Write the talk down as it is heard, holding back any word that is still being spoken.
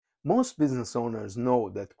Most business owners know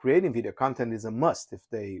that creating video content is a must if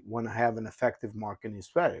they want to have an effective marketing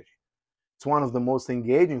strategy. It's one of the most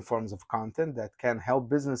engaging forms of content that can help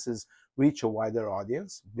businesses reach a wider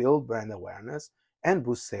audience, build brand awareness, and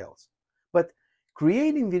boost sales. But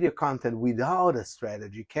creating video content without a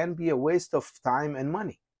strategy can be a waste of time and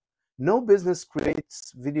money. No business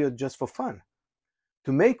creates video just for fun.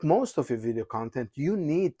 To make most of your video content, you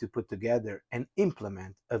need to put together and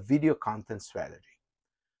implement a video content strategy.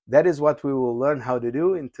 That is what we will learn how to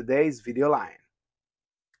do in today's video line.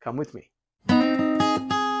 Come with me.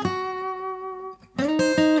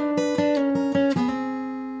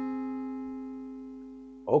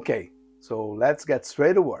 Okay, so let's get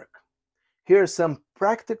straight to work. Here are some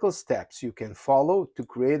practical steps you can follow to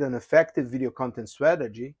create an effective video content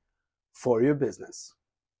strategy for your business.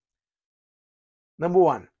 Number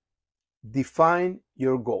one, define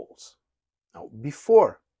your goals. Now,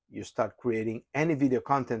 before you start creating any video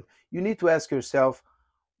content, you need to ask yourself,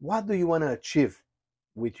 what do you want to achieve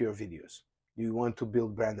with your videos? Do you want to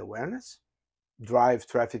build brand awareness, drive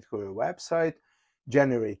traffic to your website,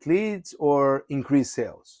 generate leads, or increase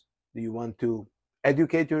sales? Do you want to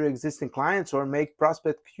educate your existing clients or make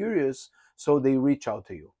prospects curious so they reach out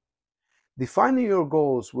to you? Defining your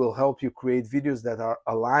goals will help you create videos that are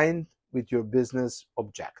aligned with your business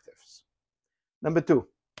objectives. Number two,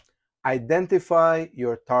 identify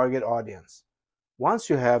your target audience. Once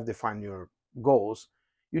you have defined your goals,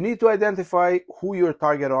 you need to identify who your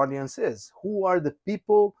target audience is. Who are the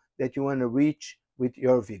people that you want to reach with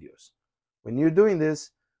your videos? When you're doing this,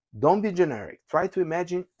 don't be generic. Try to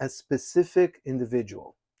imagine a specific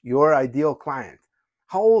individual, your ideal client.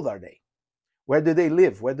 How old are they? Where do they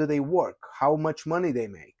live? Where do they work? How much money they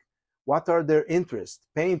make? What are their interests,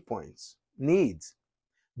 pain points, needs?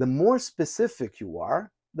 The more specific you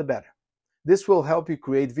are, the better. This will help you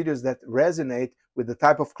create videos that resonate with the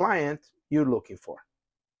type of client you're looking for.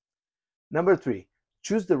 Number three,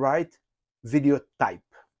 choose the right video type.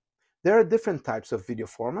 There are different types of video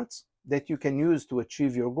formats that you can use to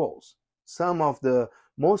achieve your goals. Some of the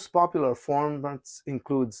most popular formats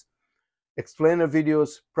includes explainer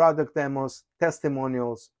videos, product demos,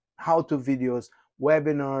 testimonials, how-to videos,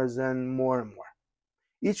 webinars, and more.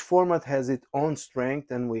 Each format has its own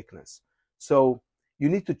strength and weakness, so you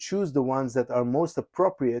need to choose the ones that are most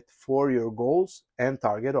appropriate for your goals and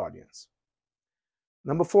target audience.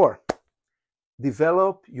 Number four,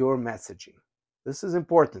 develop your messaging. This is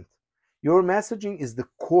important. Your messaging is the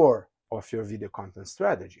core of your video content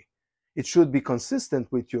strategy. It should be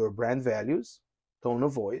consistent with your brand values, tone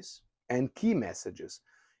of voice, and key messages.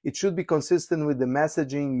 It should be consistent with the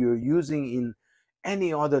messaging you're using in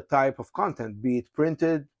any other type of content, be it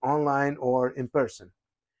printed, online, or in person.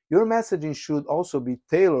 Your messaging should also be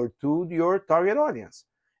tailored to your target audience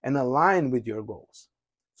and align with your goals.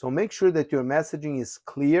 So make sure that your messaging is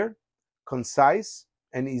clear, concise,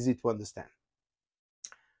 and easy to understand.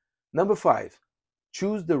 Number five,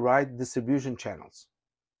 choose the right distribution channels.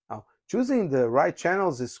 Now, choosing the right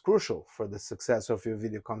channels is crucial for the success of your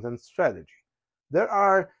video content strategy. There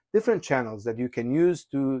are different channels that you can use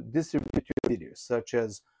to distribute your videos, such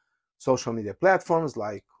as social media platforms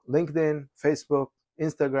like LinkedIn, Facebook,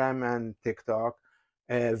 Instagram, and TikTok,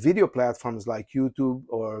 video platforms like YouTube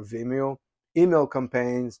or Vimeo, email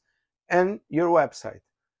campaigns, and your website.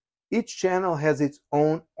 Each channel has its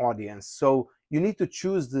own audience, so you need to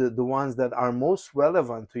choose the ones that are most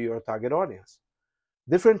relevant to your target audience.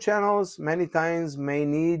 Different channels many times may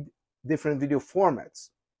need different video formats.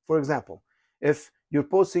 For example, if you're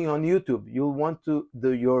posting on YouTube, you'll want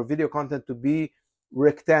your video content to be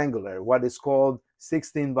rectangular, what is called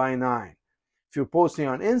 16:9. If you're posting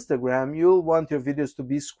on Instagram, you'll want your videos to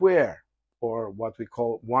be square, or what we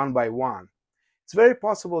call 1:1. It's very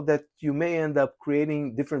possible that you may end up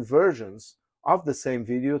creating different versions of the same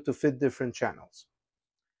video to fit different channels.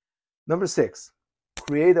 Number six,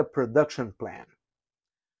 create a production plan.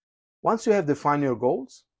 Once you have defined your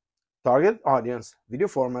goals, target audience, video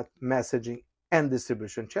format, messaging, and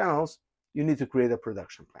distribution channels, you need to create a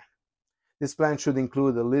production plan. This plan should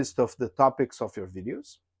include a list of the topics of your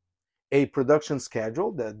videos, a production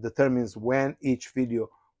schedule that determines when each video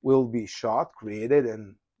will be shot, created,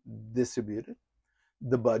 and distributed,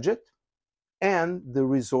 the budget, and the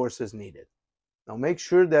resources needed. Now make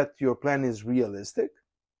sure that your plan is realistic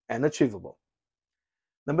and achievable.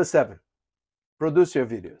 Number seven, produce your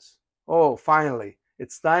videos. Oh, finally,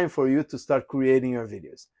 it's time for you to start creating your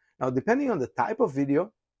videos. Now, depending on the type of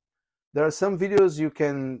video, there are some videos you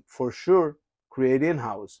can for sure create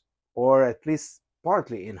in-house, or at least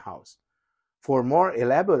partly in-house. For more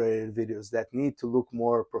elaborated videos that need to look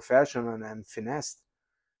more professional and finessed,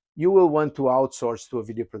 you will want to outsource to a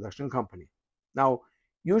video production company. Now,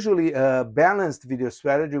 usually a balanced video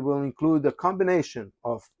strategy will include a combination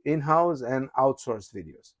of in-house and outsourced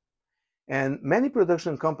videos. And many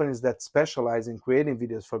production companies that specialize in creating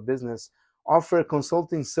videos for business offer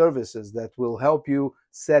consulting services that will help you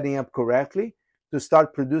setting up correctly to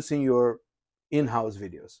start producing your in-house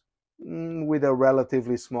videos with a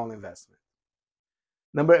relatively small investment.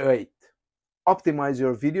 Number 8, optimize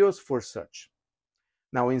your videos for search.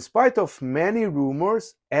 Now, in spite of many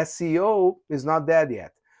rumors, SEO is not dead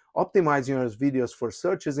yet. Optimizing your videos for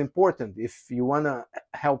search is important if you want to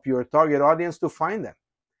help your target audience to find them.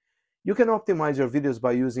 You can optimize your videos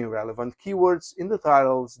by using relevant keywords in the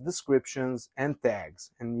titles, descriptions, and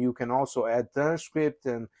tags. And you can also add transcript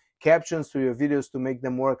and captions to your videos to make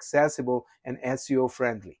them more accessible and SEO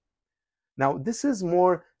friendly. Now, this is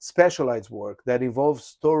more specialized work that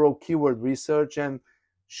involves thorough keyword research and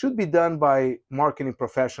should be done by marketing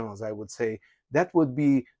professionals, I would say. That would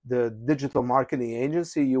be the digital marketing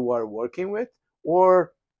agency you are working with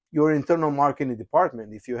or your internal marketing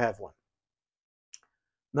department if you have one.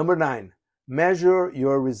 Number 9, measure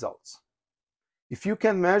your results. If you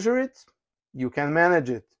can measure it, you can manage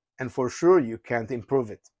it, and for sure you can't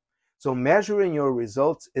improve it. So measuring your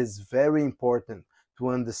results is very important to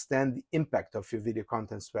understand the impact of your video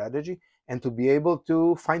content strategy and to be able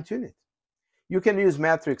to fine-tune it. You can use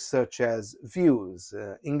metrics such as views,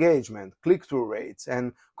 engagement, click-through rates,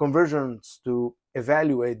 and conversions to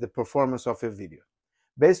evaluate the performance of your video.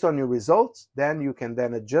 Based on your results, then you can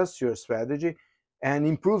then adjust your strategy and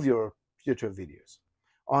improve your future videos.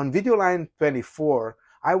 On VideoLine 24,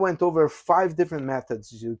 I went over 5 different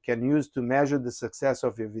methods you can use to measure the success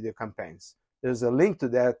of your video campaigns. There's a link to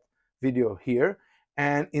that video here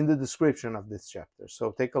and in the description of this chapter,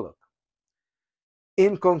 so take a look.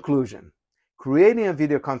 In conclusion, creating a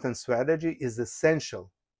video content strategy is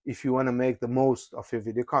essential if you want to make the most of your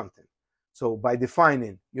video content. So by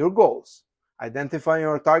defining your goals, identifying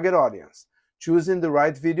your target audience, choosing the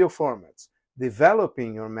right video formats,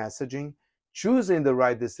 developing your messaging, choosing the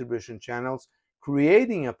right distribution channels,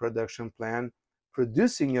 creating a production plan,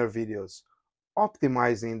 producing your videos,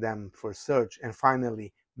 optimizing them for search, and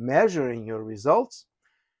finally measuring your results,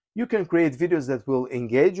 you can create videos that will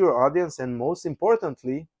engage your audience and, most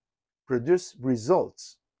importantly, produce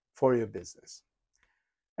results for your business.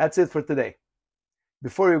 That's it for today.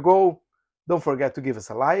 Before you go, don't forget to give us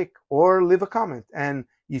a like or leave a comment. And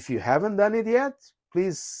if you haven't done it yet,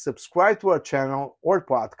 please subscribe to our channel or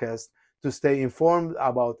podcast to stay informed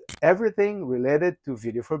about everything related to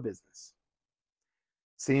video for business.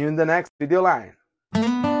 See you in the next video line.